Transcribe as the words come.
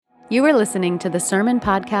You are listening to the Sermon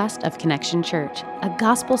Podcast of Connection Church, a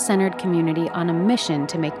gospel-centered community on a mission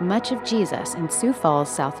to make much of Jesus in Sioux Falls,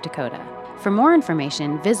 South Dakota. For more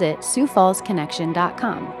information, visit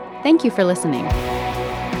SiouxFallsConnection.com. Thank you for listening.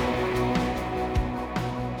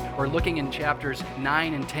 We're looking in chapters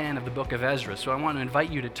 9 and 10 of the book of Ezra, so I want to invite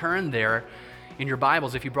you to turn there in your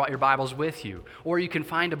Bibles if you brought your Bibles with you. Or you can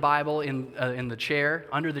find a Bible in the chair,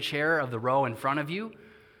 under the chair of the row in front of you.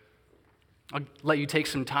 I'll let you take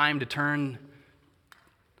some time to turn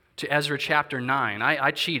to Ezra chapter 9.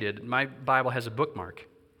 I cheated. My Bible has a bookmark.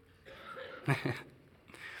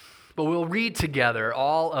 But we'll read together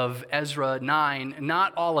all of Ezra 9,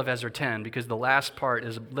 not all of Ezra 10, because the last part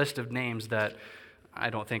is a list of names that I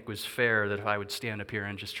don't think was fair that if I would stand up here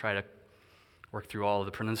and just try to work through all of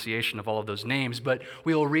the pronunciation of all of those names. But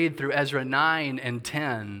we will read through Ezra 9 and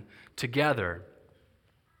 10 together.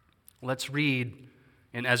 Let's read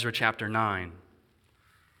in Ezra chapter 9.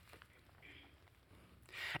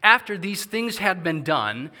 After these things had been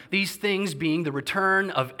done, these things being the return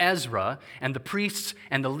of Ezra and the priests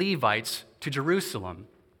and the Levites to Jerusalem,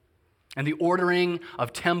 and the ordering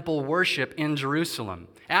of temple worship in Jerusalem.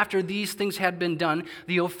 After these things had been done,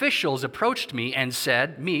 the officials approached me and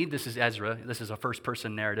said, this is Ezra, this is a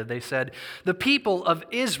first-person narrative, they said, "The people of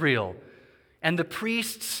Israel and the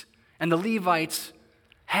priests and the Levites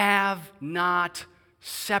have not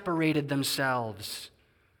separated themselves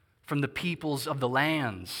from the peoples of the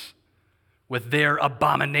lands with their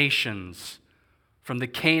abominations, from the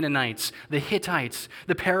Canaanites, the Hittites,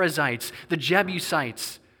 the Perizzites, the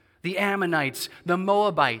Jebusites, the Ammonites, the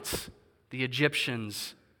Moabites, the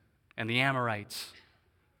Egyptians, and the Amorites.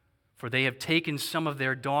 For they have taken some of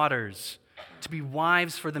their daughters to be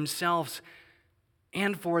wives for themselves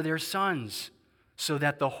and for their sons, so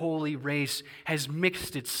that the holy race has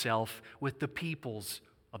mixed itself with the peoples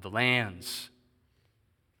of the lands.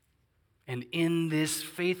 And in this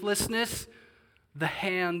faithlessness, the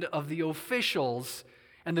hand of the officials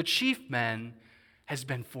and the chief men has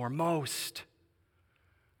been foremost.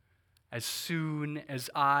 As soon as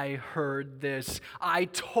I heard this, I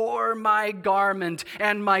tore my garment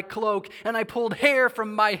and my cloak, and I pulled hair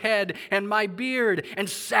from my head and my beard, and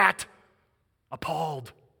sat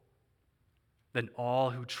appalled. Then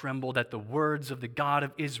all who trembled at the words of the God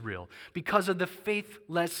of Israel, because of the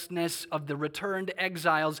faithlessness of the returned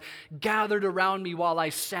exiles, gathered around me while I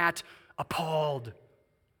sat appalled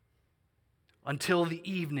until the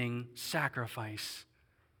evening sacrifice.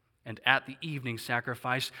 And at the evening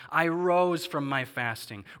sacrifice, I rose from my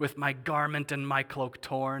fasting with my garment and my cloak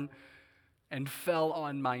torn, and fell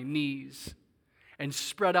on my knees and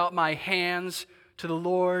spread out my hands to the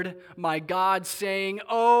Lord my God, saying,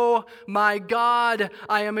 "Oh my God,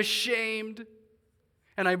 I am ashamed,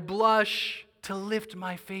 and I blush to lift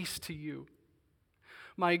my face to you.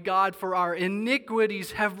 My God, for our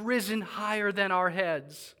iniquities have risen higher than our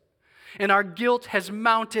heads, and our guilt has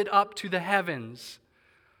mounted up to the heavens.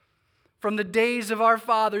 From the days of our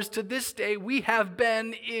fathers to this day, we have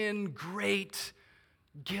been in great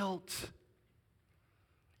guilt.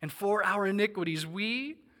 And for our iniquities,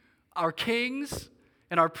 we, our kings,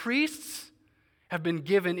 and our priests have been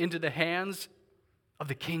given into the hands of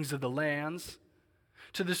the kings of the lands,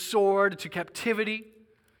 to the sword, to captivity,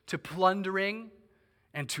 to plundering,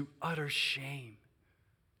 and to utter shame,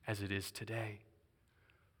 as it is today.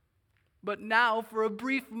 But now, for a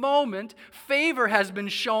brief moment, favor has been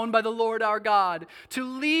shown by the Lord our God to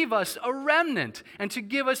leave us a remnant and to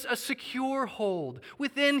give us a secure hold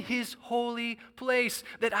within His holy place,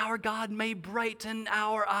 that our God may brighten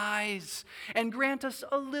our eyes and grant us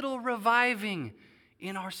a little reviving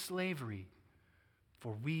in our slavery,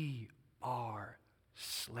 for we are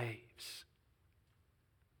slaves.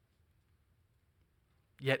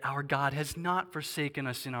 Yet our God has not forsaken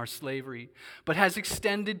us in our slavery, but has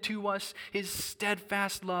extended to us His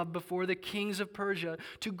steadfast love before the kings of Persia,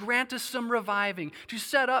 to grant us some reviving, to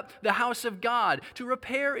set up the house of God, to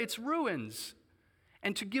repair its ruins,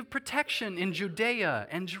 and to give protection in Judea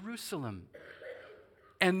and Jerusalem.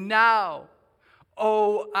 And now,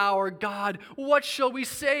 O our God, what shall we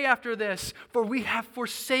say after this? For we have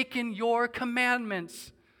forsaken your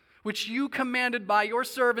commandments, which you commanded by your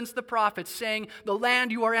servants the prophets, saying, the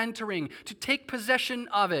land you are entering, to take possession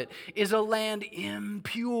of it, is a land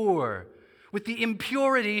impure, with the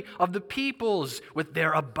impurity of the peoples, with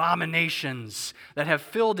their abominations that have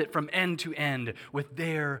filled it from end to end, with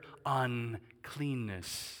their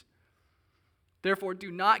uncleanness. Therefore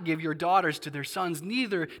do not give your daughters to their sons,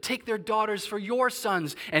 neither take their daughters for your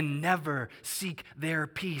sons, and never seek their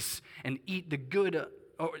peace, and eat the good,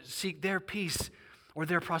 or seek their peace, or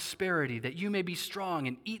their prosperity, that you may be strong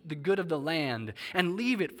and eat the good of the land, and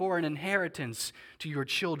leave it for an inheritance to your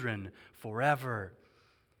children forever.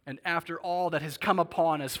 And after all that has come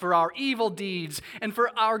upon us for our evil deeds and for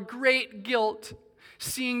our great guilt,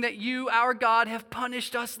 seeing that you, our God, have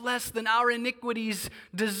punished us less than our iniquities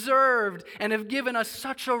deserved, and have given us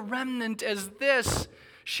such a remnant as this,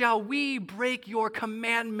 shall we break your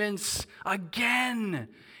commandments again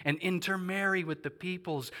and intermarry with the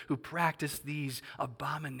peoples who practice these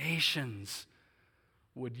abominations?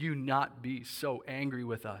 Would you not be so angry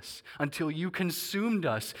with us until you consumed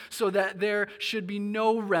us, so that there should be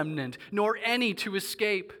no remnant, nor any to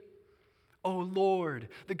escape? O Lord,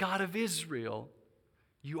 the God of Israel,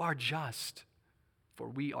 you are just, for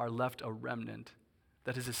we are left a remnant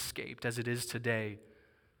that has escaped as it is today.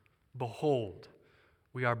 Behold,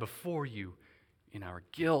 we are before you in our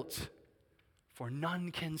guilt, for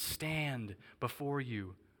none can stand before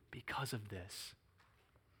you because of this.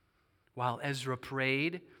 While Ezra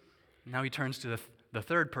prayed, now he turns to the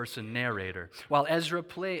third person narrator. While Ezra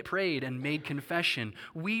prayed and made confession,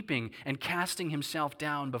 weeping and casting himself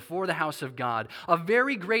down before the house of God, a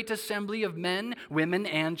very great assembly of men, women,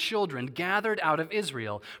 and children gathered out of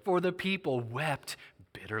Israel, for the people wept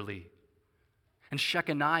bitterly. And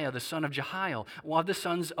Shechaniah, the son of Jehiel, one of the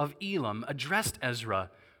sons of Elam, addressed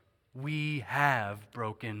Ezra, "We have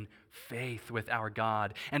broken faith with our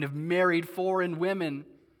God and have married foreign women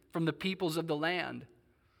from the peoples of the land.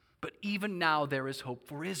 But even now there is hope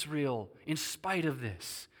for Israel in spite of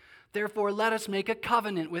this. Therefore let us make a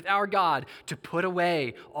covenant with our God to put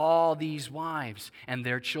away all these wives and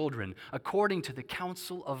their children, according to the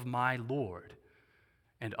counsel of my Lord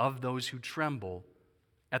and of those who tremble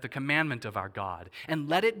at the commandment of our God, and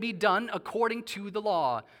let it be done according to the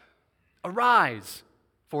law. Arise,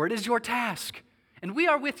 for it is your task, and we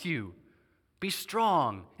are with you. Be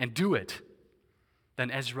strong and do it." Then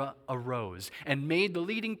Ezra arose and made the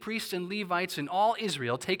leading priests and Levites in all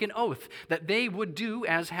Israel take an oath that they would do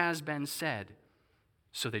as has been said.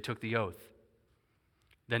 So they took the oath.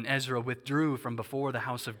 Then Ezra withdrew from before the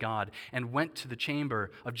house of God and went to the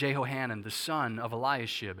chamber of Jehohanan, the son of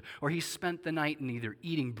Eliashib, where he spent the night neither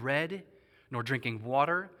eating bread nor drinking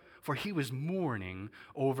water, for he was mourning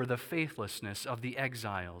over the faithlessness of the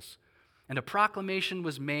exiles. And a proclamation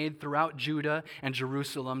was made throughout Judah and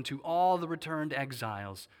Jerusalem to all the returned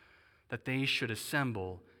exiles that they should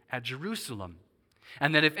assemble at Jerusalem,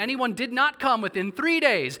 and that if anyone did not come within 3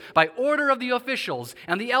 days, by order of the officials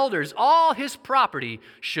and the elders, all his property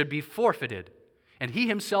should be forfeited, and he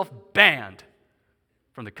himself banned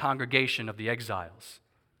from the congregation of the exiles.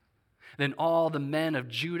 Then all the men of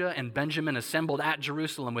Judah and Benjamin assembled at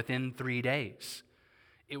Jerusalem within 3 days.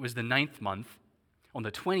 It was the 9th month, on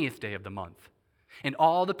the 20th day of the month. And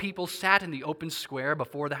all the people sat in the open square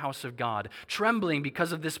before the house of God, trembling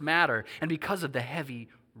because of this matter and because of the heavy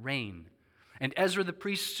rain. And Ezra the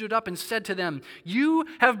priest stood up and said to them, "You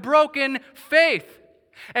have broken faith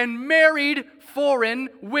and married foreign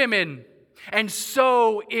women, and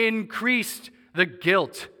so increased the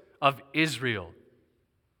guilt of Israel.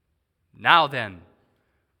 Now then,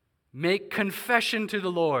 make confession to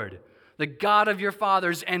the Lord, the God of your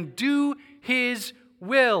fathers, and do His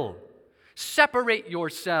will. Separate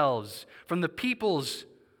yourselves from the peoples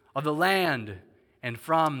of the land and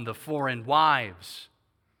from the foreign wives."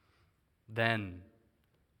 Then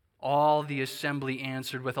all the assembly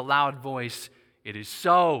answered with a loud voice, "It is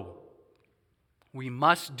so. We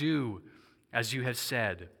must do as you have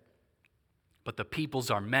said. But the peoples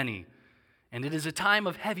are many, and it is a time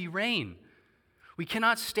of heavy rain. We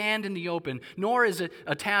cannot stand in the open, nor is it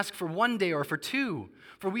a task for 1 day or for 2,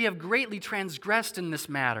 for we have greatly transgressed in this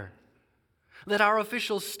matter. Let our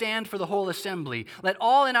officials stand for the whole assembly. Let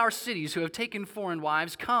all in our cities who have taken foreign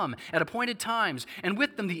wives come at appointed times, and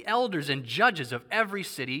with them the elders and judges of every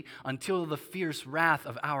city, until the fierce wrath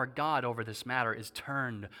of our God over this matter is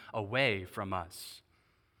turned away from us."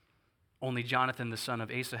 Only Jonathan the son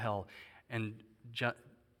of Asahel and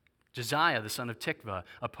Josiah the son of Tikvah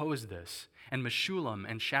opposed this, and Meshullam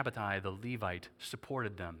and Shabbatai the Levite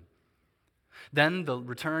supported them. Then the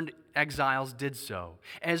returned exiles did so.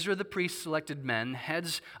 Ezra the priest selected men,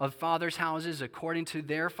 heads of fathers' houses according to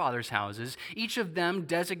their fathers' houses, each of them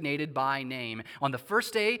designated by name. On the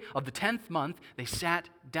first day of the 10th month, they sat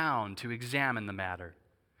down to examine the matter.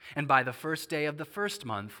 And by the first day of the first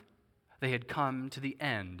month, they had come to the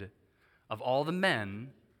end of all the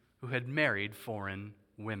men who had married foreign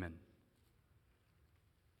women.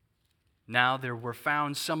 Now there were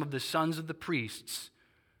found some of the sons of the priests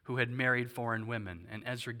who had married foreign women. And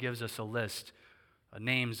Ezra gives us a list of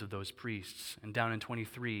names of those priests. And down in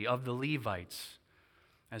 23, of the Levites,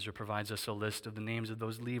 Ezra provides us a list of the names of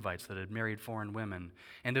those Levites that had married foreign women,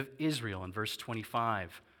 and of Israel in verse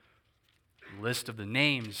 25. A list of the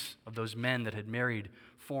names of those men that had married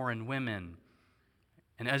foreign women.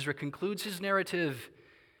 And Ezra concludes his narrative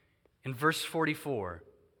in verse 44.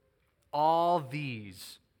 All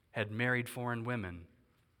these had married foreign women,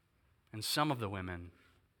 and some of the women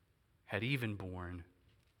had even borne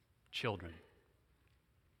children.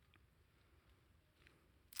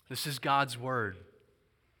 This is God's word.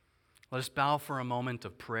 Let us bow for a moment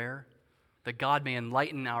of prayer, that God may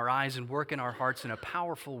enlighten our eyes and work in our hearts in a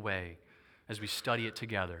powerful way as we study it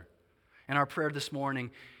together. And our prayer this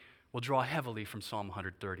morning will draw heavily from Psalm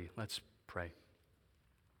 130. Let's pray.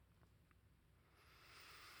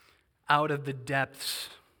 Out of the depths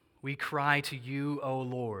we cry to you, O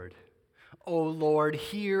Lord. O Lord,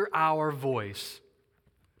 hear our voice.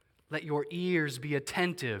 Let your ears be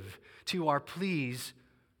attentive to our pleas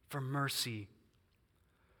for mercy.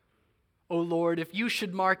 O Lord, if you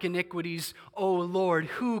should mark iniquities, O Lord,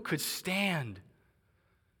 who could stand?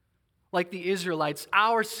 Like the Israelites,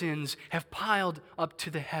 our sins have piled up to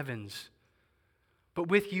the heavens. But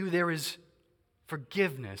with you there is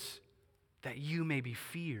forgiveness, that you may be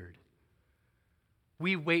feared.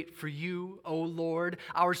 We wait for you, O Lord.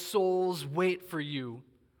 Our souls wait for you.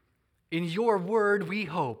 In your word we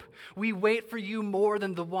hope. We wait for you more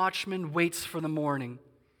than the watchman waits for the morning.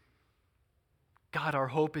 God, our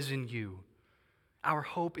hope is in you. Our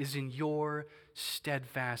hope is in your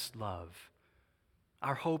steadfast love.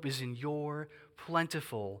 Our hope is in your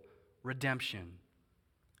plentiful redemption.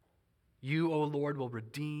 You, O Lord, will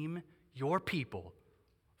redeem your people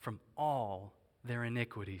from all their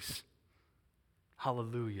iniquities.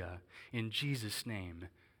 Hallelujah. In Jesus' name,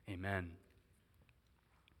 amen.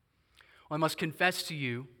 Well, I must confess to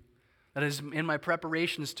you that as in my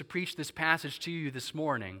preparations to preach this passage to you this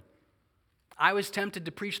morning, I was tempted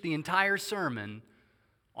to preach the entire sermon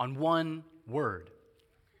on one word,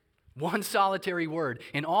 one solitary word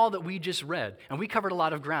in all that we just read. And we covered a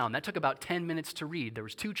lot of ground. That took about 10 minutes to read. There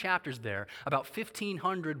was 2 chapters there, about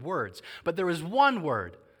 1,500 words. But there was one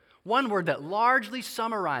word that largely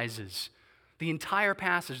summarizes the entire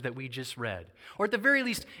passage that we just read. Or at the very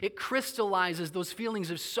least, it crystallizes those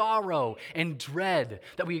feelings of sorrow and dread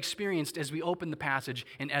that we experienced as we opened the passage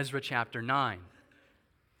in Ezra chapter 9.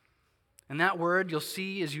 And that word you'll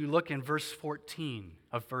see as you look in verse 14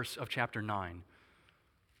 of chapter 9.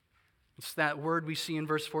 It's that word we see in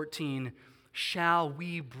verse 14, shall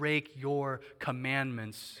we break your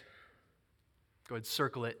commandments? Go ahead,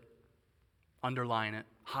 circle it, underline it,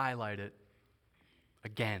 highlight it.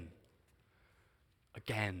 Again.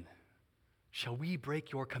 Shall we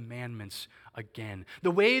break your commandments again?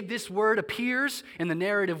 The way this word appears in the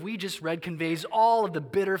narrative we just read conveys all of the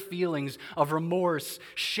bitter feelings of remorse,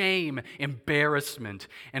 shame, embarrassment.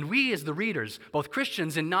 And we as the readers, both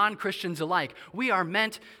Christians and non-Christians alike, we are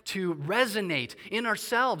meant to resonate in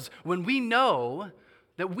ourselves when we know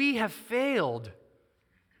that we have failed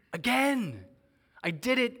again. I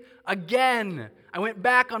did it again. I went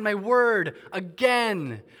back on my word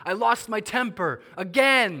again. I lost my temper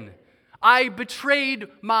again. I betrayed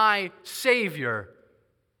my Savior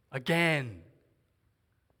again.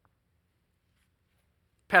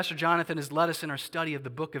 Pastor Jonathan has led us in our study of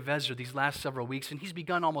the book of Ezra these last several weeks, and he's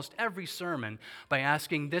begun almost every sermon by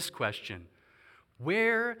asking this question: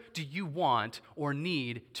 where do you want or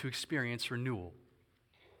need to experience renewal?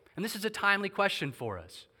 And this is a timely question for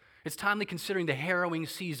us. It's timely considering the harrowing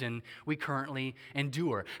season we currently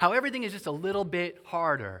endure. How everything is just a little bit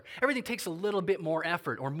harder. Everything takes a little bit more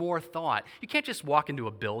effort or more thought. You can't just walk into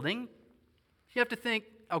a building. You have to think,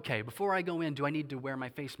 okay, before I go in, do I need to wear my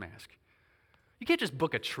face mask? You can't just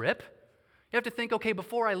book a trip. You have to think, okay,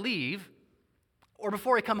 before I leave or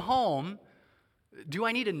before I come home, do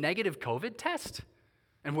I need a negative COVID test?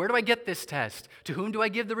 And where do I get this test? To whom do I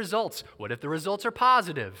give the results? What if the results are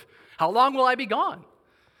positive? How long will I be gone?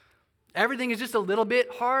 Everything is just a little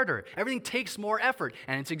bit harder. Everything takes more effort,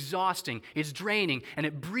 and it's exhausting, it's draining, and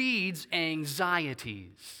it breeds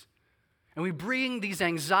anxieties. And we bring these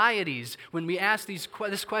anxieties when we ask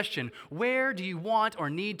this question, where do you want or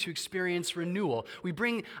need to experience renewal? We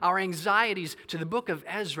bring our anxieties to the book of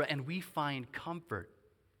Ezra, and we find comfort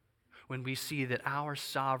when we see that our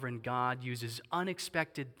sovereign God uses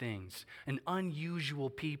unexpected things and unusual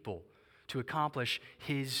people to accomplish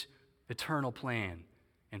his eternal plan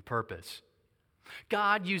and purpose.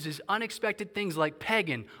 God uses unexpected things like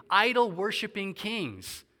pagan, idol-worshiping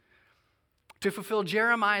kings to fulfill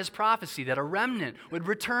Jeremiah's prophecy that a remnant would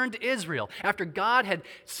return to Israel after God had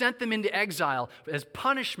sent them into exile as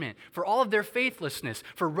punishment for all of their faithlessness,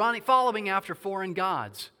 for following after foreign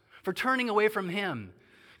gods, for turning away from him.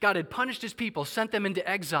 God had punished his people, sent them into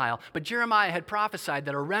exile, but Jeremiah had prophesied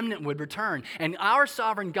that a remnant would return. And our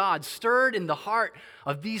sovereign God stirred in the heart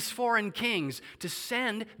of these foreign kings to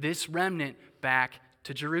send this remnant back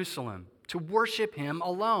to Jerusalem, to worship him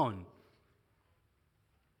alone.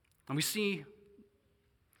 And we see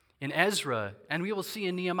in Ezra, and we will see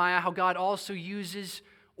in Nehemiah, how God also uses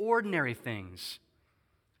ordinary things,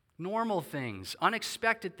 normal things,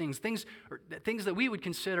 unexpected things, things that we would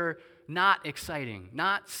consider not exciting,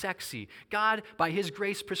 not sexy. God, by his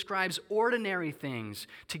grace, prescribes ordinary things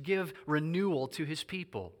to give renewal to his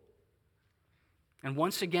people. And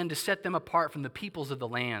once again, to set them apart from the peoples of the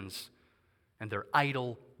lands and their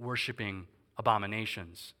idol-worshiping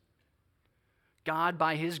abominations. God,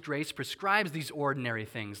 by his grace, prescribes these ordinary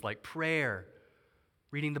things like prayer,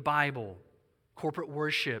 reading the Bible, corporate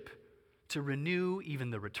worship, to renew even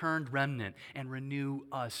the returned remnant and renew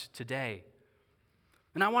us today.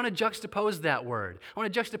 And I want to juxtapose that word. I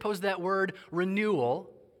want to juxtapose that word renewal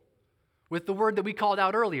with the word that we called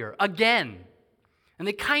out earlier, again. And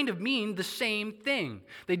they kind of mean the same thing.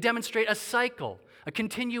 They demonstrate a cycle, a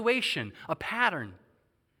continuation, a pattern.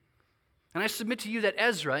 And I submit to you that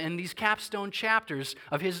Ezra, in these capstone chapters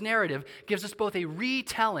of his narrative, gives us both a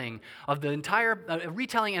retelling of a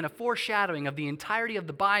retelling and a foreshadowing of the entirety of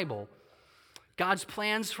the Bible, God's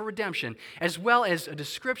plans for redemption, as well as a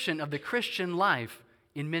description of the Christian life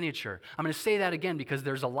in miniature. I'm going to say that again because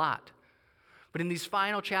there's a lot. But in these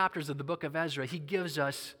final chapters of the book of Ezra, he gives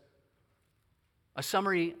us a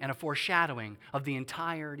summary and a foreshadowing of the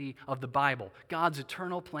entirety of the Bible, God's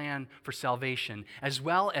eternal plan for salvation, as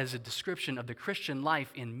well as a description of the Christian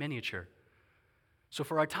life in miniature. So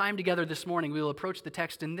for our time together this morning, we will approach the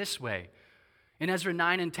text in this way. In Ezra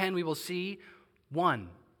 9 and 10, we will see 1,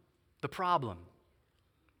 the problem.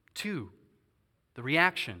 2, the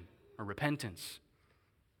reaction or repentance.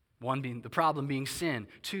 1 being the problem being sin.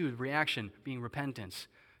 2, the reaction being repentance.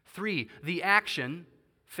 3, the action,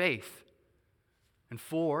 faith. And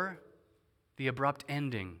 4, the abrupt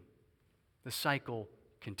ending. The cycle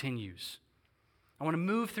continues. I want to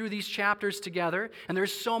move through these chapters together, and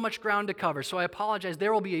there's so much ground to cover, so I apologize.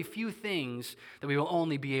 There will be a few things that we will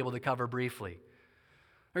only be able to cover briefly.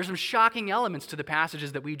 There's some shocking elements to the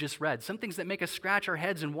passages that we just read, some things that make us scratch our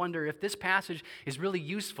heads and wonder if this passage is really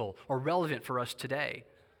useful or relevant for us today.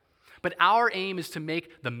 But our aim is to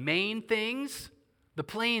make the main things, the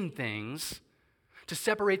plain things, to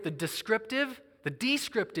separate the descriptive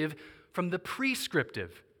from the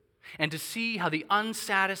prescriptive, and to see how the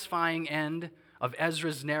unsatisfying end of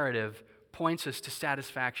Ezra's narrative points us to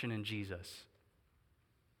satisfaction in Jesus.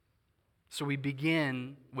 So we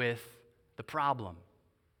begin with the problem.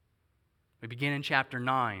 We begin in chapter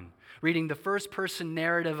 9, reading the first-person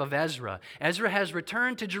narrative of Ezra. Ezra has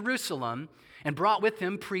returned to Jerusalem and brought with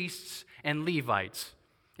him priests and Levites.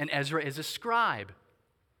 And Ezra is a scribe.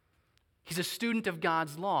 He's a student of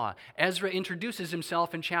God's law. Ezra introduces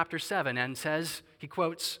himself in chapter 7 and says,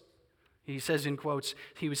 he says in quotes,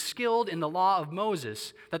 he was skilled in the law of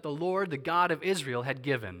Moses that the Lord, the God of Israel, had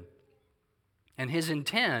given. And his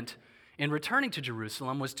intent in returning to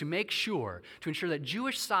Jerusalem was to ensure that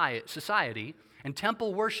Jewish society and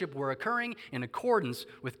temple worship were occurring in accordance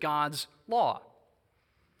with God's law.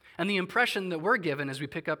 And the impression that we're given as we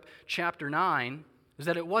pick up chapter 9 is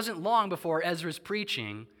that it wasn't long before Ezra's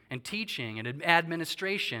preaching and teaching and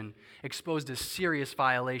administration exposed a serious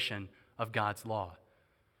violation of God's law.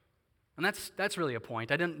 And that's really a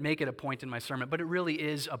point. I didn't make it a point in my sermon, but it really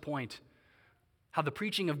is a point. How the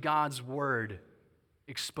preaching of God's word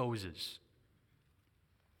exposes.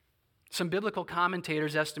 Some biblical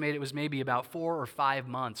commentators estimate it was maybe about 4 or 5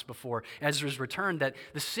 months before Ezra's return that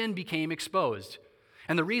the sin became exposed.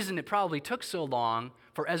 And the reason it probably took so long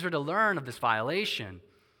for Ezra to learn of this violation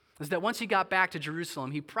is that once he got back to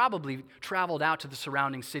Jerusalem, he probably traveled out to the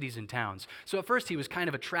surrounding cities and towns. So at first he was kind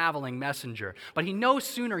of a traveling messenger, but he no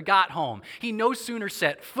sooner got home, he no sooner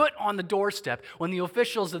set foot on the doorstep when the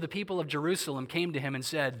officials of the people of Jerusalem came to him and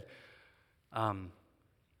said,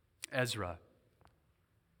 Ezra,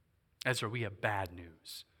 we have bad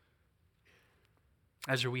news.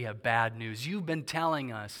 Ezra, we have bad news. You've been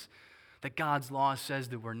telling us that God's law says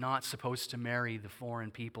that we're not supposed to marry the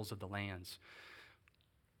foreign peoples of the lands.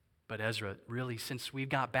 But Ezra, really, since we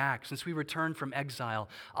got back, since we returned from exile,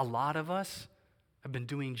 a lot of us have been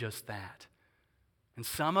doing just that. And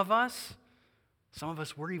some of us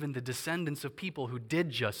were even the descendants of people who did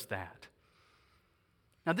just that.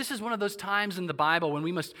 Now, this is one of those times in the Bible when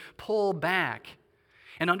we must pull back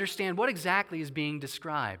and understand what exactly is being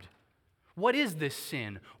described. What is this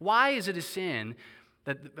sin? Why is it a sin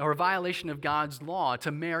or a violation of God's law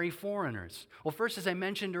to marry foreigners? Well, first, as I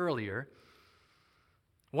mentioned earlier,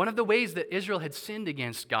 One of the ways that Israel had sinned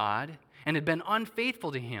against God and had been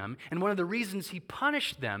unfaithful to him, and one of the reasons he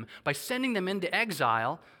punished them by sending them into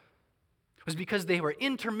exile, was because they were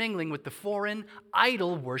intermingling with the foreign,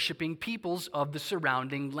 idol-worshiping peoples of the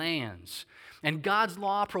surrounding lands. And God's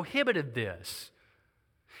law prohibited this.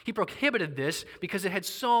 He prohibited this because it had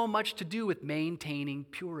so much to do with maintaining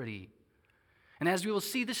purity. And as we will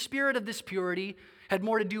see, the spirit of this purity had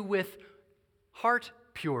more to do with heart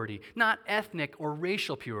purity, not ethnic or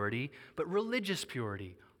racial purity, but religious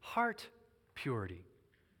purity, heart purity.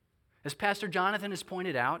 As Pastor Jonathan has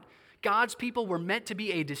pointed out, God's people were meant to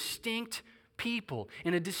be a distinct people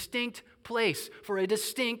in a distinct place for a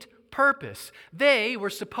distinct purpose. They were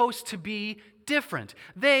supposed to be different.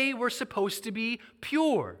 They were supposed to be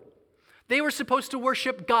pure. They were supposed to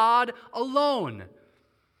worship God alone.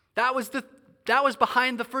 That was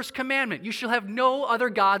behind the first commandment. You shall have no other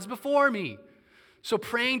gods before me. So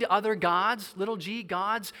praying to other gods, little g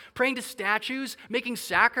gods, praying to statues, making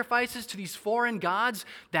sacrifices to these foreign gods,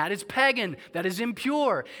 that is pagan, that is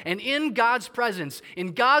impure. And in God's presence,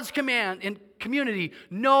 in God's command, in community,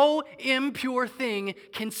 no impure thing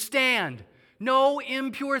can stand. No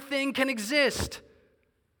impure thing can exist.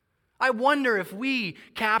 I wonder if we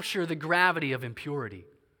capture the gravity of impurity.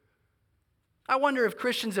 I wonder if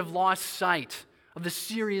Christians have lost sight of the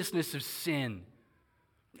seriousness of sin.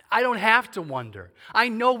 I don't have to wonder. I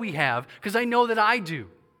know we have, because I know that I do.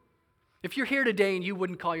 If you're here today and you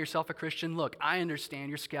wouldn't call yourself a Christian, look, I understand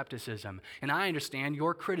your skepticism, and I understand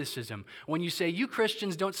your criticism when you say you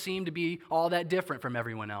Christians don't seem to be all that different from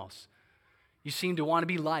everyone else. You seem to want to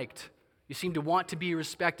be liked. You seem to want to be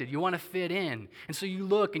respected. You want to fit in. And so you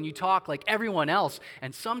look and you talk like everyone else,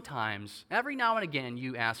 and sometimes, every now and again,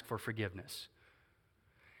 you ask for forgiveness.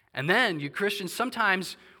 And then, you Christians,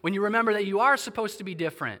 sometimes when you remember that you are supposed to be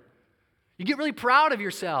different, you get really proud of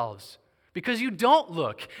yourselves because you don't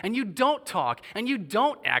look and you don't talk and you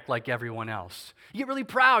don't act like everyone else. You get really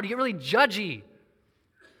proud, you get really judgy.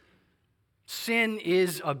 Sin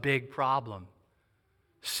is a big problem.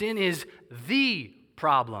 Sin is the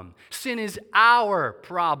problem. Sin is our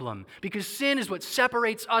problem because sin is what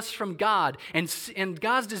separates us from God, and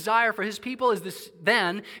God's desire for his people is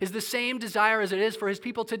the same desire as it is for his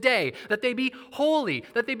people today, that they be holy,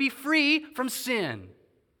 that they be free from sin.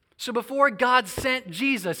 So before God sent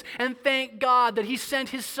Jesus, and thank God that he sent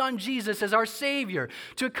his son Jesus as our Savior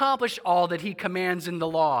to accomplish all that he commands in the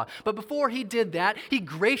law. But before he did that, he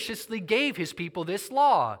graciously gave his people this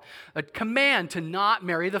law, a command to not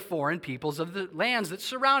marry the foreign peoples of the lands that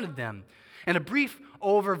surrounded them. And a brief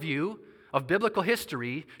overview of biblical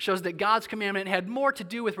history shows that God's commandment had more to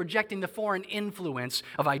do with rejecting the foreign influence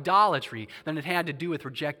of idolatry than it had to do with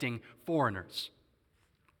rejecting foreigners.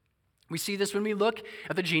 We see this when we look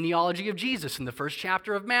at the genealogy of Jesus in the first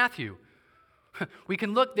chapter of Matthew. We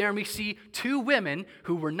can look there and we see two women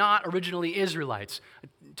who were not originally Israelites.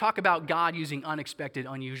 Talk about God using unexpected,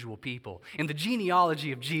 unusual people. In the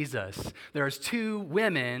genealogy of Jesus, there's two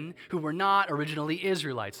women who were not originally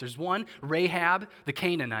Israelites. There's one, Rahab the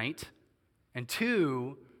Canaanite, and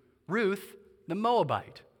two, Ruth the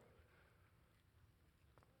Moabite.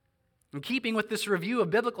 In keeping with this review of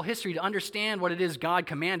biblical history to understand what it is God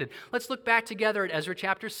commanded, let's look back together at Ezra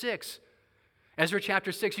chapter 6. Ezra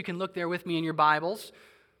chapter 6, you can look there with me in your Bibles.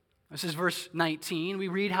 This is verse 19. We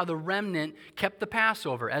read how the remnant kept the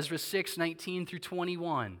Passover, Ezra 6, 19 through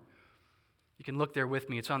 21. You can look there with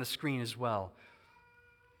me. It's on the screen as well.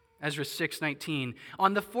 Ezra 6, 19.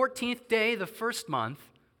 On the 14th day, the first month,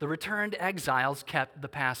 the returned exiles kept the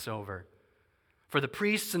Passover. For the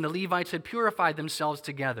priests and the Levites had purified themselves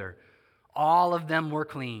together. All of them were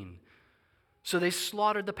clean. So they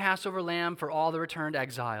slaughtered the Passover lamb for all the returned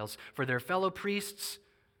exiles, for their fellow priests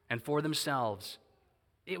and for themselves.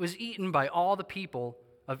 It was eaten by all the people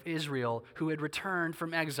of Israel who had returned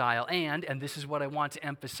from exile, and this is what I want to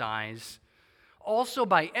emphasize, also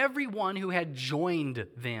by everyone who had joined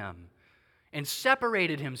them and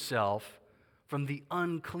separated himself from the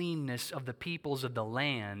uncleanness of the peoples of the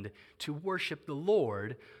land to worship the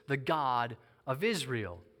Lord, the God of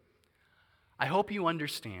Israel. I hope you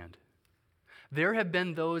understand. There have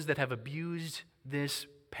been those that have abused this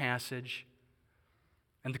passage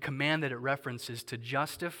and the command that it references to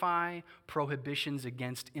justify prohibitions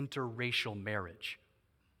against interracial marriage.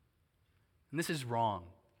 And this is wrong.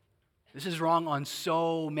 This is wrong on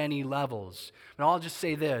so many levels. But I'll just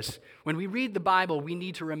say this. When we read the Bible, we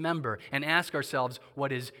need to remember and ask ourselves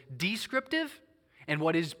what is descriptive and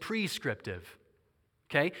what is prescriptive.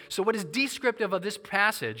 Okay? So what is descriptive of this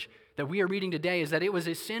passage that we are reading today is that it was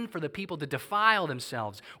a sin for the people to defile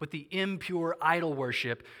themselves with the impure idol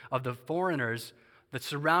worship of the foreigners that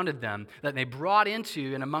surrounded them, that they brought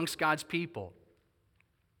into and amongst God's people.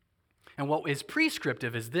 And what is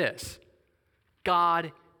prescriptive is this: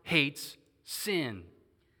 God hates sin.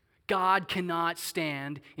 God cannot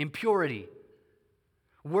stand impurity.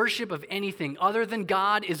 Worship of anything other than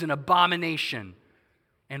God is an abomination,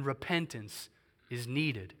 and repentance is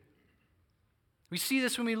needed. We see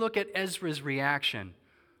this when we look at Ezra's reaction.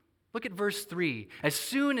 Look at verse 3. As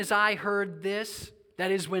soon as I heard this,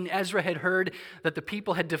 that is, when Ezra had heard that the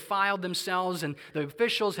people had defiled themselves and the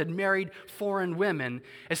officials had married foreign women,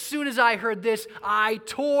 as soon as I heard this, I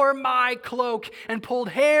tore my cloak and pulled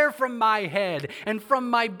hair from my head and from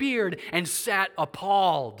my beard and sat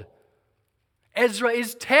appalled. Ezra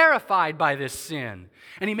is terrified by this sin,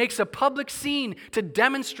 and he makes a public scene to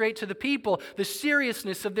demonstrate to the people the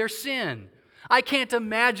seriousness of their sin. I can't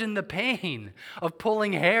imagine the pain of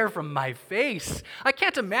pulling hair from my face. I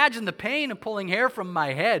can't imagine the pain of pulling hair from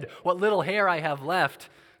my head, what little hair I have left.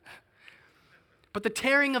 But the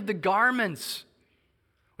tearing of the garments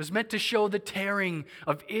was meant to show the tearing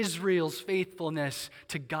of Israel's faithfulness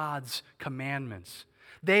to God's commandments.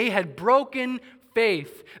 They had broken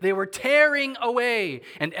faith. They were tearing away,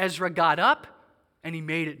 and Ezra got up and he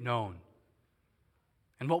made it known.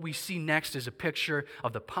 And what we see next is a picture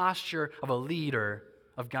of the posture of a leader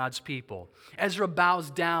of God's people. Ezra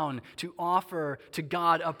bows down to offer to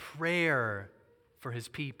God a prayer for his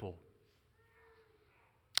people.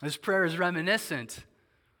 This prayer is reminiscent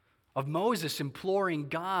of Moses imploring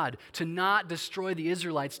God to not destroy the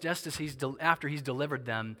Israelites just as after he's delivered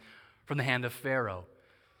them from the hand of Pharaoh.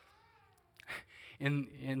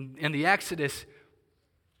 In the Exodus,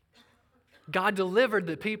 God delivered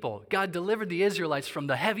the people. God delivered the Israelites from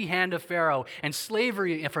the heavy hand of Pharaoh and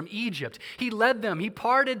slavery from Egypt. He led them. He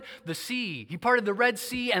parted the sea. He parted the Red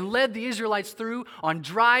Sea and led the Israelites through on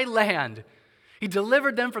dry land. He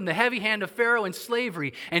delivered them from the heavy hand of Pharaoh and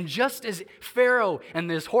slavery. And just as Pharaoh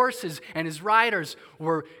and his horses and his riders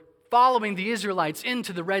were following the Israelites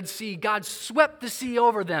into the Red Sea, God swept the sea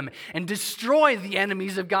over them and destroyed the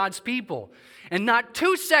enemies of God's people. And not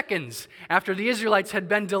 2 seconds after the Israelites had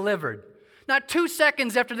been delivered, not 2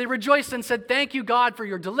 seconds after they rejoiced and said, "Thank you, God, for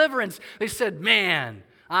your deliverance," they said, "Man,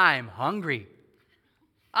 I'm hungry.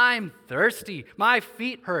 I'm thirsty. My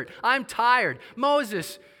feet hurt. I'm tired.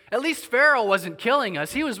 Moses, at least Pharaoh wasn't killing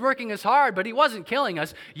us. He was working us hard, but he wasn't killing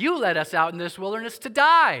us. You led us out in this wilderness to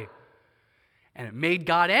die." And it made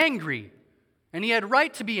God angry. And he had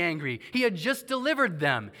right to be angry. He had just delivered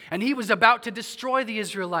them, and he was about to destroy the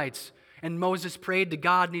Israelites. And Moses prayed to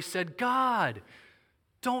God, and he said, "God,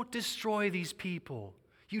 don't destroy these people.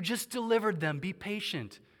 You just delivered them. Be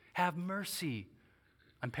patient. Have mercy."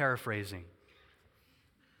 I'm paraphrasing.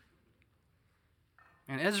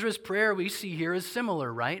 And Ezra's prayer we see here is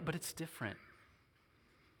similar, right? But it's different.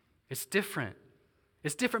 It's different.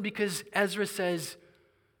 It's different because Ezra says,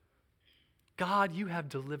 "God, you have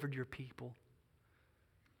delivered your people,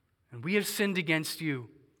 and we have sinned against you,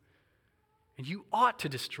 and you ought to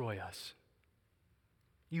destroy us.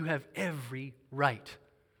 You have every right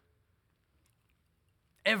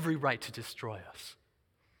to destroy us."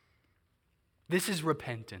 This is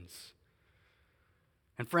repentance.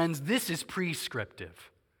 And friends, this is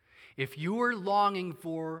prescriptive. If you are longing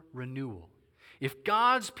for renewal, if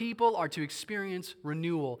God's people are to experience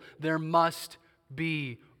renewal, there must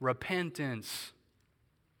be repentance.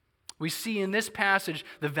 We see in this passage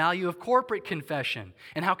the value of corporate confession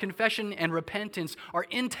and how confession and repentance are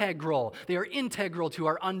integral. They are integral to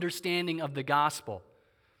our understanding of the gospel.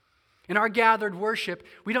 In our gathered worship,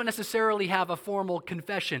 we don't necessarily have a formal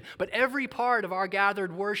confession, but every part of our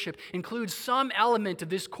gathered worship includes some element of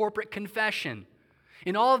this corporate confession.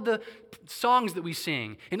 In all of the songs that we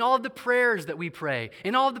sing, in all of the prayers that we pray,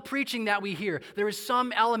 in all of the preaching that we hear, there is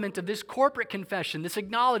some element of this corporate confession, this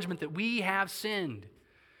acknowledgement that we have sinned.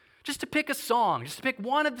 Just to pick a song, just to pick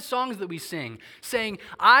one of the songs that we sing, saying,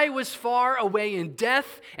 "I was far away in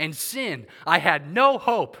death and sin. I had no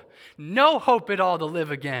hope at all to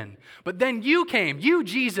live again. But then you came, you,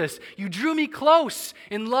 Jesus, you drew me close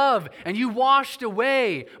in love, and you washed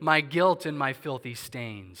away my guilt and my filthy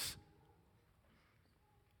stains."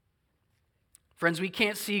 Friends, we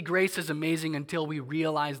can't see grace as amazing until we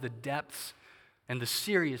realize the depths and the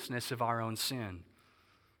seriousness of our own sin.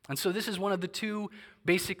 And so this is one of the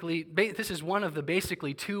basically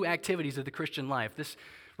two activities of the Christian life. This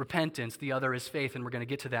repentance, the other is faith, and we're going to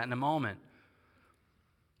get to that in a moment.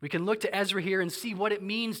 We can look to Ezra here and see what it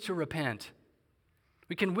means to repent.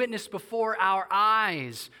 We can witness before our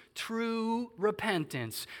eyes true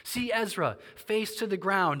repentance. See Ezra, face to the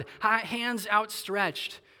ground, hands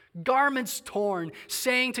outstretched, garments torn,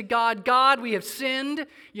 saying to God, God, we have sinned,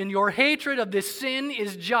 and your hatred of this sin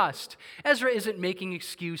is just. Ezra isn't making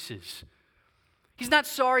excuses. He's not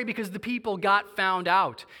sorry because the people got found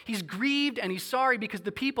out. He's grieved and he's sorry because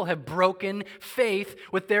the people have broken faith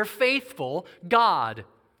with their faithful God.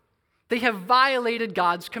 They have violated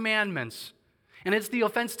God's commandments. And it's the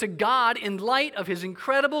offense to God in light of his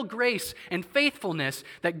incredible grace and faithfulness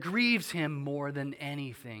that grieves him more than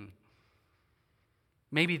anything.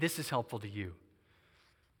 Maybe this is helpful to you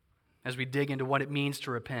as we dig into what it means to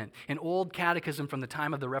repent. An old catechism from the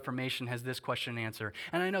time of the Reformation has this question and answer.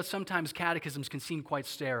 And I know sometimes catechisms can seem quite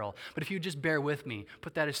sterile, but if you just bear with me,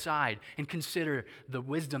 put that aside, and consider the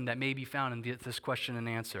wisdom that may be found in this question and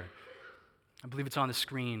answer. I believe it's on the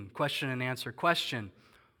screen. Question and answer. Question: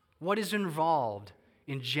 what is involved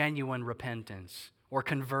in genuine repentance or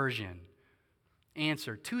conversion?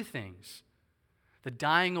 Answer: two things. The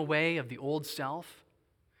dying away of the old self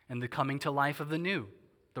and the coming to life of the new.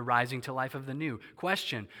 The rising to life of the new.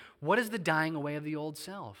 Question: what is the dying away of the old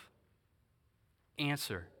self?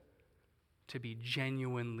 Answer: to be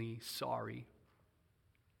genuinely sorry.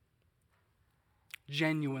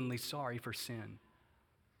 Genuinely sorry for sin.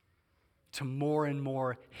 To more and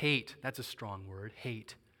more hate, that's a strong word,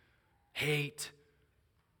 hate,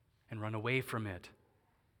 and run away from it.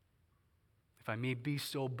 If I may be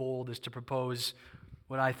so bold as to propose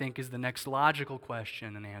what I think is the next logical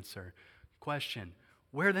question and answer. Question: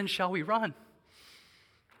 where then shall we run?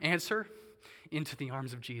 Answer: into the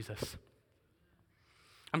arms of Jesus.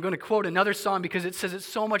 I'm going to quote another song because it says it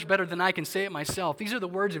so much better than I can say it myself. These are the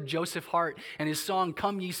words of Joseph Hart and his song,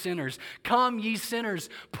 Come Ye Sinners. Come ye sinners,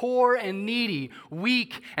 poor and needy,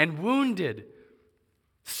 weak and wounded,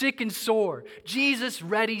 sick and sore. Jesus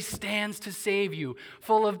ready stands to save you,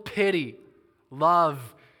 full of pity,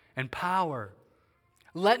 love, and power.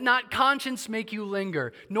 Let not conscience make you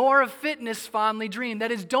linger, nor of fitness fondly dream.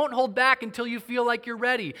 That is, don't hold back until you feel like you're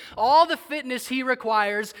ready. All the fitness he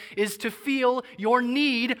requires is to feel your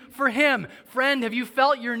need for him. Friend, have you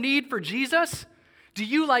felt your need for Jesus? Do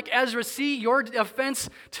you, like Ezra, see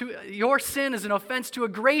your sin as an offense to a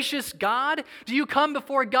gracious God? Do you come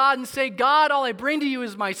before God and say, God, all I bring to you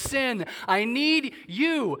is my sin. I need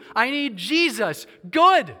you. I need Jesus.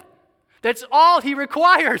 Good. That's all he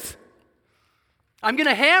requires. I'm going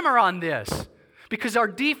to hammer on this because our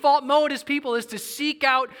default mode as people is to seek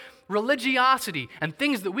out religiosity and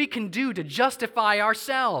things that we can do to justify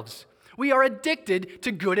ourselves. We are addicted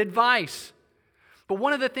to good advice. But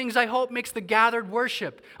one of the things I hope makes the gathered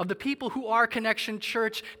worship of the people who are Connection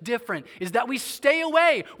Church different is that we stay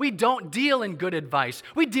away. We don't deal in good advice.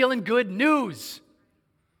 We deal in good news.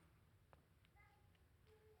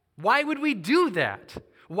 Why would we do that?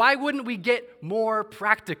 Why wouldn't we get more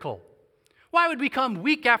practical? Why would we come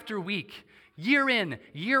week after week, year in,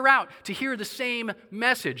 year out, to hear the same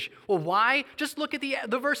message? Well, why? Just look at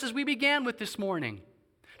the verses we began with this morning.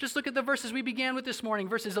 Just look at the verses we began with this morning,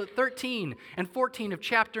 verses 13 and 14 of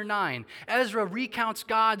chapter 9. Ezra recounts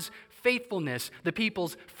God's faithfulness, the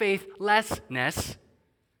people's faithlessness,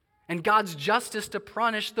 and God's justice to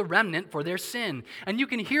punish the remnant for their sin. And you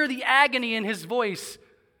can hear the agony in his voice.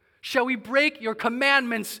 Shall we break your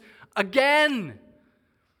commandments again?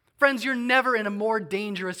 Friends, you're never in a more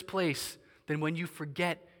dangerous place than when you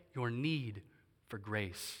forget your need for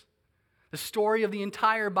grace. The story of the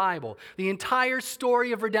entire Bible, the entire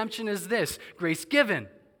story of redemption is this: grace given,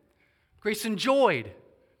 grace enjoyed,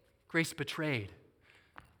 grace betrayed.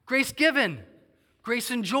 Grace given,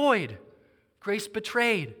 grace enjoyed, grace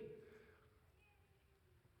betrayed.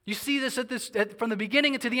 You see this from the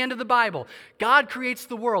beginning to the end of the Bible. God creates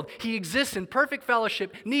the world. He exists in perfect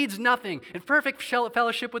fellowship, needs nothing, in perfect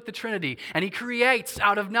fellowship with the Trinity, and he creates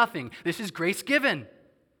out of nothing. This is grace given.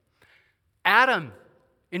 Adam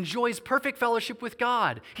enjoys perfect fellowship with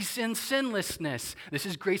God. He's in sinlessness. This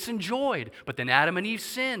is grace enjoyed. But then Adam and Eve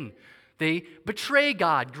sin. They betray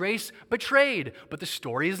God. Grace betrayed. But the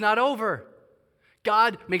story is not over.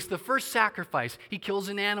 God makes the first sacrifice. He kills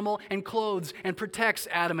an animal and clothes and protects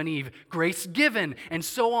Adam and Eve. Grace given, and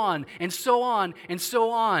so on, and so on, and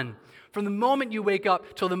so on. From the moment you wake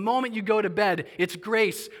up till the moment you go to bed, it's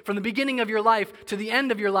grace. From the beginning of your life to the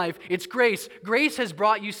end of your life, it's grace. Grace has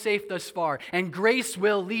brought you safe thus far, and grace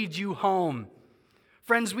will lead you home.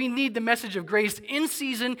 Friends, we need the message of grace in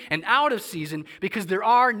season and out of season because there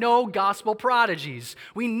are no gospel prodigies.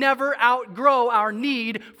 We never outgrow our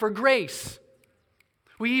need for grace.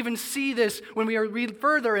 We even see this when we read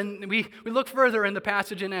further and we look further in the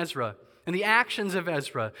passage in Ezra and the actions of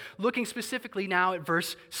Ezra, looking specifically now at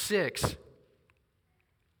verse 6.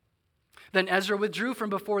 Then Ezra withdrew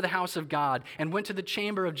from before the house of God and went to the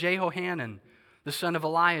chamber of Jehohanan, the son of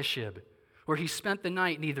Eliashib, where he spent the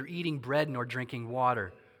night neither eating bread nor drinking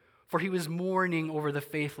water, for he was mourning over the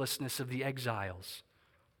faithlessness of the exiles.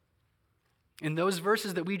 In those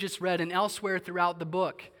verses that we just read and elsewhere throughout the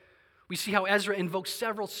book, we see how Ezra invokes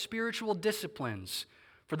several spiritual disciplines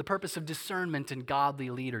for the purpose of discernment and godly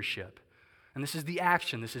leadership. And this is the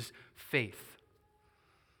action, this is faith.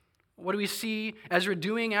 What do we see Ezra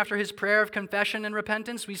doing after his prayer of confession and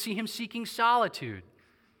repentance? We see him seeking solitude,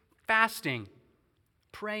 fasting,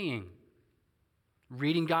 praying,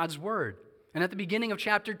 reading God's word. And at the beginning of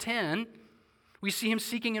chapter 10, we see him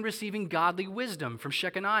seeking and receiving godly wisdom from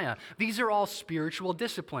Shechaniah. These are all spiritual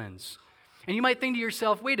disciplines. And you might think to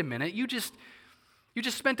yourself, wait a minute, you just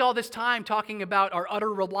spent all this time talking about our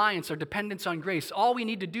utter reliance, our dependence on grace. All we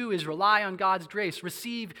need to do is rely on God's grace,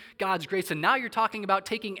 receive God's grace, and now you're talking about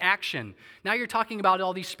taking action. Now you're talking about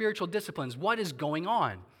all these spiritual disciplines. What is going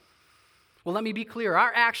on? Well, let me be clear.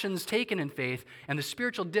 Our actions taken in faith and the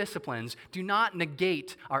spiritual disciplines do not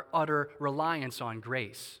negate our utter reliance on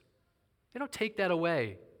grace. They don't take that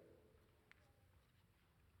away.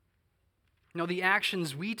 No, the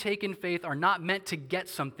actions we take in faith are not meant to get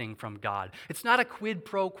something from God. It's not a quid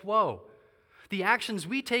pro quo. The actions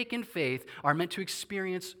we take in faith are meant to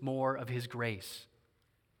experience more of His grace.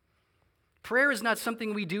 Prayer is not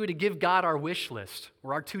something we do to give God our wish list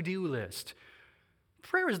or our to-do list.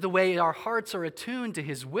 Prayer is the way our hearts are attuned to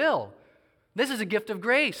His will. This is a gift of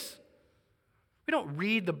grace. We don't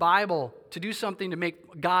read the Bible to do something to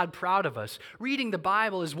make God proud of us. Reading the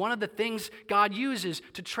Bible is one of the things God uses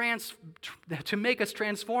to make us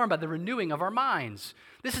transformed by the renewing of our minds.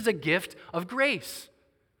 This is a gift of grace.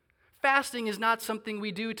 Fasting is not something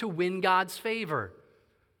we do to win God's favor.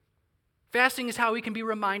 Fasting is how we can be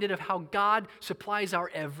reminded of how God supplies our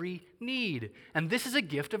every need. And this is a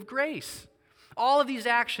gift of grace. All of these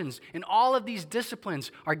actions and all of these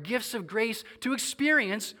disciplines are gifts of grace to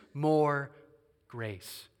experience more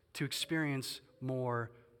grace, to experience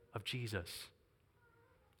more of Jesus.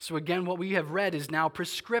 So again, what we have read is now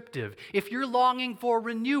prescriptive. If you're longing for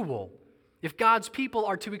renewal, if God's people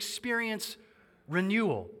are to experience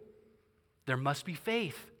renewal, there must be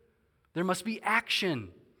faith. There must be action.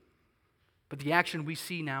 But the action we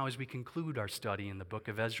see now as we conclude our study in the book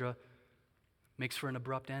of Ezra makes for an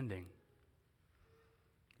abrupt ending.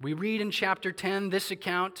 We read in chapter 10 this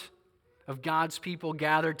account of God's people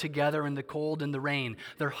gathered together in the cold and the rain.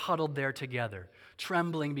 They're huddled there together,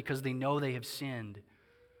 trembling because they know they have sinned,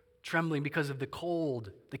 trembling because of the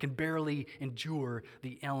cold. They can barely endure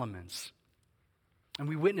the elements. And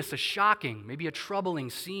we witness a shocking, maybe a troubling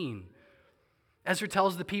scene. Ezra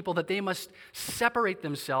tells the people that they must separate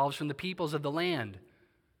themselves from the peoples of the land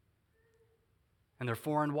and their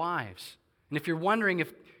foreign wives. And if you're wondering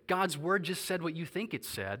if God's word just said what you think it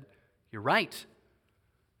said, you're right.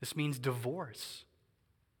 This means divorce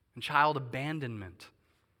and child abandonment.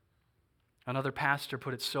 Another pastor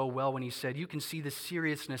put it so well when he said, you can see the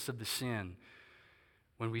seriousness of the sin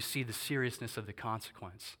when we see the seriousness of the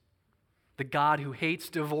consequence. The God who hates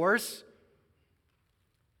divorce,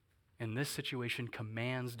 in this situation,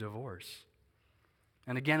 commands divorce.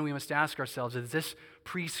 And again, we must ask ourselves, is this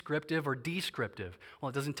prescriptive or descriptive? Well,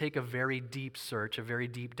 it doesn't take a very deep search, a very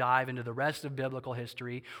deep dive into the rest of biblical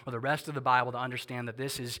history or the rest of the Bible to understand that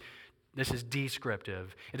this is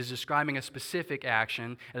descriptive. It is describing a specific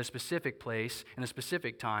action at a specific place in a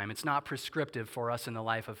specific time. It's not prescriptive for us in the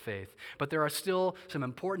life of faith. But there are still some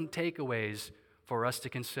important takeaways for us to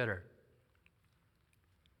consider.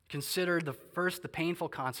 Consider the painful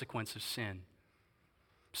consequence of sin.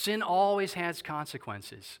 Sin always has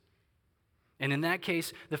consequences. And in that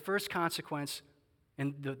case, the first consequence,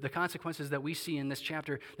 and the consequences that we see in this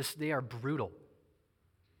chapter, they are brutal.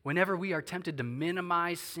 Whenever we are tempted to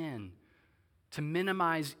minimize sin, to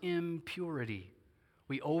minimize impurity,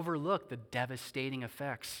 we overlook the devastating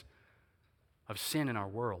effects of sin in our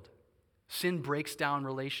world. Sin breaks down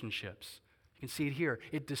relationships. You can see it here.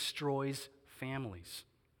 It destroys families.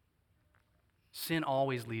 Sin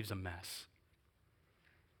always leaves a mess.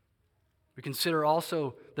 We consider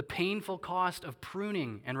also the painful cost of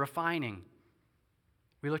pruning and refining.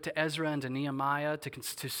 We look to Ezra and to Nehemiah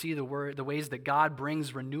to see the ways that God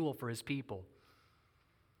brings renewal for His people.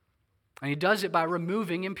 And He does it by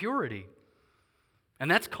removing impurity. And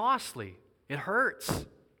that's costly. It hurts.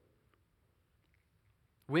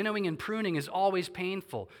 Winnowing and pruning is always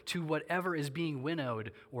painful to whatever is being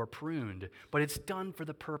winnowed or pruned, but it's done for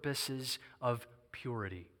the purposes of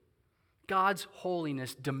purity. God's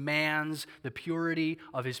holiness demands the purity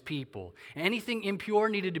of His people. Anything impure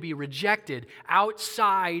needed to be rejected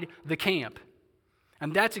outside the camp.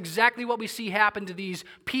 And that's exactly what we see happen to these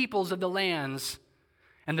peoples of the lands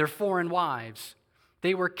and their foreign wives.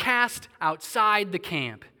 They were cast outside the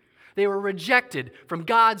camp. They were rejected from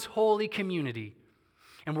God's holy community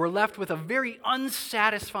and were left with a very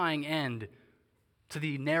unsatisfying end to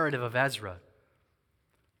the narrative of Ezra.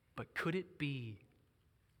 But could it be?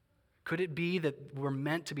 Could it be that we're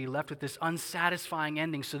meant to be left with this unsatisfying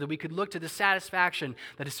ending so that we could look to the satisfaction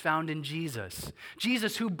that is found in Jesus?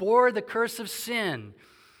 Jesus, who bore the curse of sin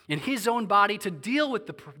in his own body to deal with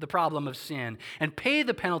the problem of sin and pay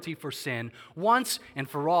the penalty for sin once and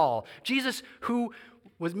for all. Jesus, who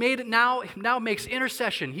was made now makes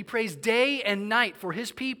intercession. He prays day and night for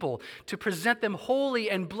his people to present them holy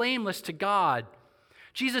and blameless to God.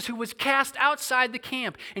 Jesus, who was cast outside the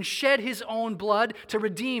camp and shed his own blood to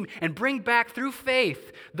redeem and bring back through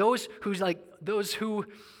faith those who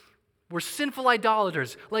were sinful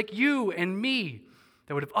idolaters like you and me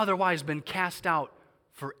that would have otherwise been cast out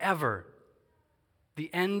forever.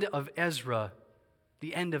 The end of Ezra,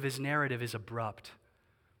 the end of his narrative is abrupt.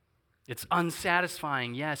 It's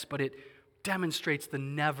unsatisfying, yes, but it demonstrates the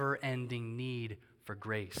never-ending need for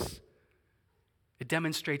grace. It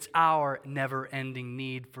demonstrates our never-ending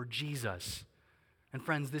need for Jesus. And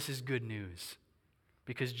friends, this is good news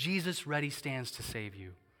because Jesus ready stands to save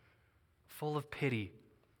you, full of pity,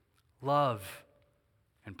 love,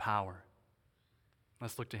 and power.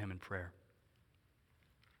 Let's look to him in prayer.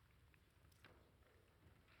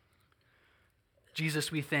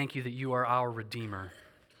 Jesus, we thank you that you are our Redeemer.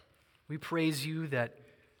 We praise you that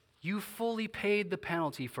you fully paid the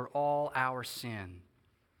penalty for all our sin.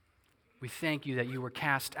 We thank you that you were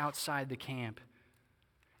cast outside the camp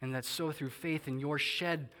and that so through faith in your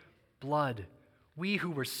shed blood, we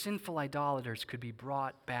who were sinful idolaters could be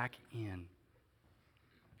brought back in.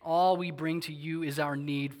 All we bring to you is our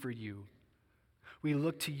need for you. We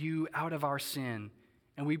look to you out of our sin,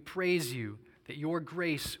 and we praise you that your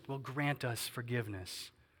grace will grant us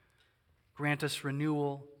forgiveness. Grant us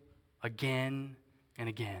renewal again and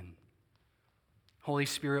again. Holy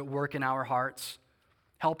Spirit, work in our hearts.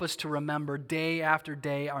 Help us to remember day after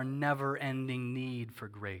day our never-ending need for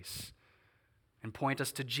grace. And point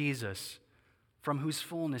us to Jesus, from whose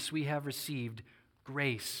fullness we have received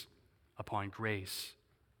grace upon grace.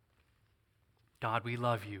 God, we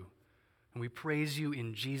love you, and we praise you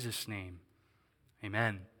in Jesus' name.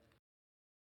 Amen.